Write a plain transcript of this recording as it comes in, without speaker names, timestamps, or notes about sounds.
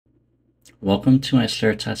Welcome to my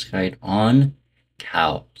Slayer task guide on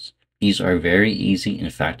cows. These are very easy.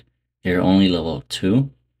 In fact, they're only level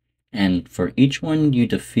 2. And for each one you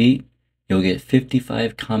defeat, you'll get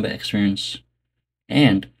 55 combat experience.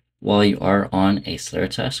 And while you are on a Slayer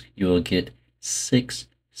task, you will get 6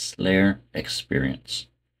 Slayer experience.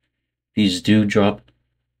 These do drop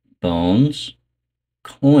bones,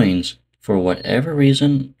 coins, for whatever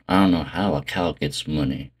reason. I don't know how a cow gets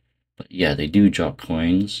money. But yeah, they do drop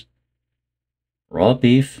coins, raw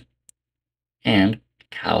beef, and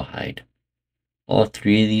cowhide. All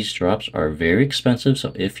 3 of these drops are very expensive,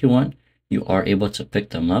 so if you want, you are able to pick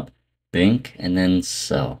them up, bank, and then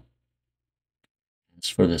sell. As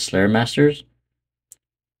for the Slayer Masters,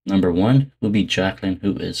 number 1 will be Jacqueline,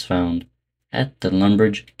 who is found at the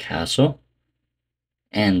Lumbridge Castle.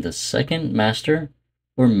 And the second Master,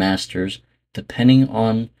 or Masters, depending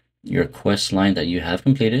on your quest line that you have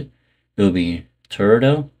completed, will be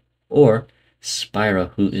Turtle or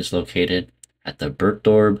Spyra, who is located at the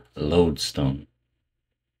Burthorpe Lodestone.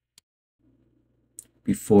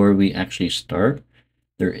 Before we actually start,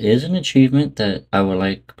 there is an achievement that I would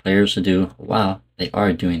like players to do while they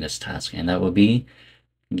are doing this task, and that will be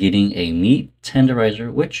getting a meat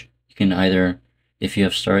tenderizer, which you can either, if you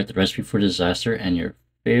have started the recipe for disaster and you're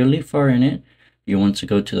fairly far in it, you want to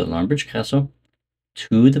go to the Lumbridge Castle,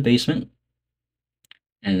 to the basement,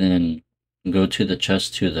 and then go to the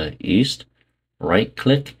chest to the east, right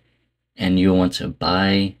click, and you'll want to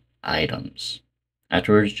buy items.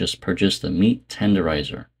 Afterwards, just purchase the meat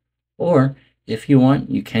tenderizer. Or if you want,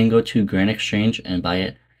 you can go to Grand Exchange and buy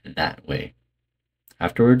it that way.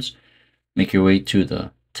 Afterwards, make your way to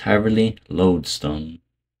the Taverley Lodestone.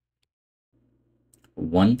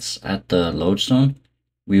 Once at the Lodestone,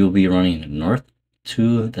 we will be running north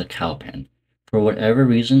to the cow pen. For whatever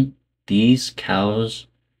reason, these cows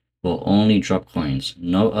will only drop coins.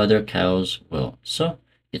 No other cows will. So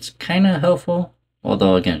it's kind of helpful.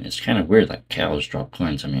 Although, again, it's kind of weird that cows drop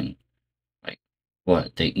coins. I mean, like,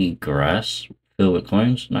 what? They eat grass filled with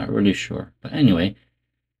coins? Not really sure. But anyway,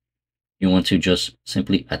 you want to just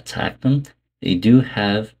simply attack them. They do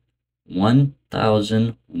have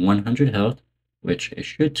 1,100 health, which it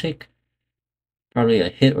should take probably a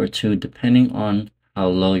hit or two depending on how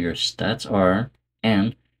low your stats are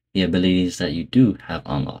and the abilities that you do have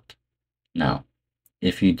unlocked. Now,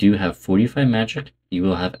 if you do have 45 magic, you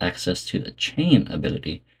will have access to the chain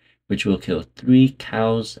ability, which will kill 3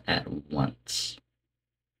 cows at once.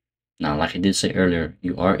 Now, like I did say earlier,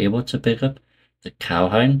 you are able to pick up the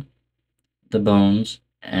cowhide, the bones,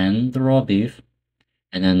 and the raw beef,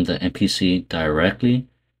 and then the NPC directly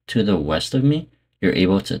to the west of me, you're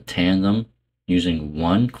able to tan them using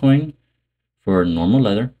 1 coin for normal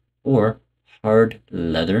leather or hard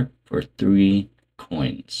leather for 3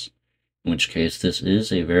 coins. In which case, this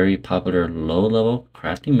is a very popular low-level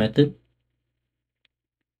crafting method.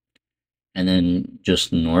 And then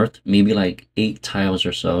just north, maybe like 8 tiles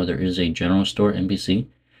or so, there is a general store NPC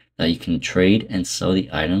that you can trade and sell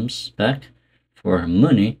the items back for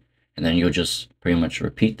money, and then you'll just pretty much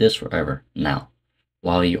repeat this forever. Now,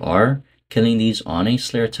 while you are killing these on a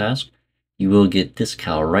Slayer task, you will get this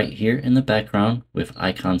cow right here in the background with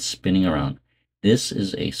icons spinning around. This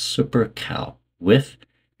is a super cow with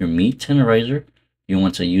your meat tenderizer. You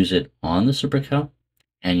want to use it on the super cow,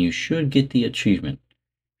 and you should get the achievement.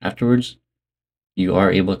 Afterwards, you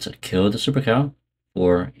are able to kill the super cow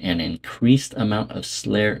for an increased amount of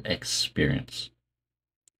Slayer experience.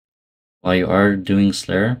 While you are doing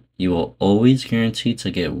Slayer, you will always guarantee to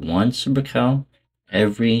get 1 super cow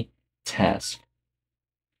every task.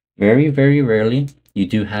 Very, very rarely, you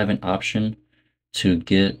do have an option to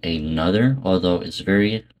get another, although it's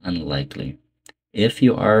very unlikely. If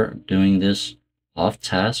you are doing this off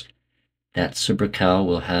task, that super cow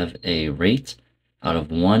will have a rate out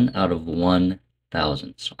of 1 out of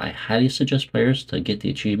 1,000. So I highly suggest players to get the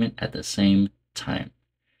achievement at the same time.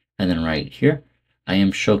 And then right here, I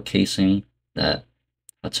am showcasing that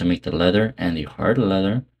how to make the leather and the hard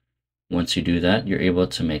leather. Once you do that, you're able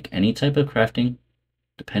to make any type of crafting,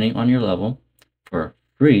 depending on your level, for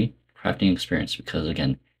free crafting experience. Because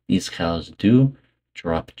again, these cows do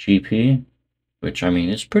drop GP, which, I mean,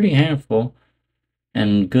 is pretty handful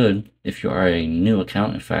and good if you are a new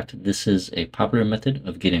account. In fact, this is a popular method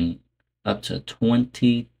of getting up to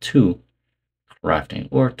 22 crafting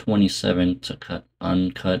or 27 to cut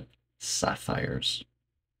uncut sapphires.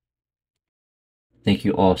 Thank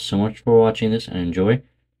you all so much for watching this, and enjoy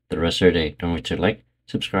the rest of your day. Don't forget to like,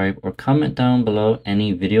 subscribe, or comment down below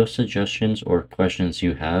any video suggestions or questions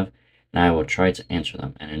you have, and I will try to answer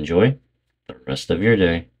them. And enjoy the rest of your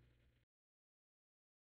day.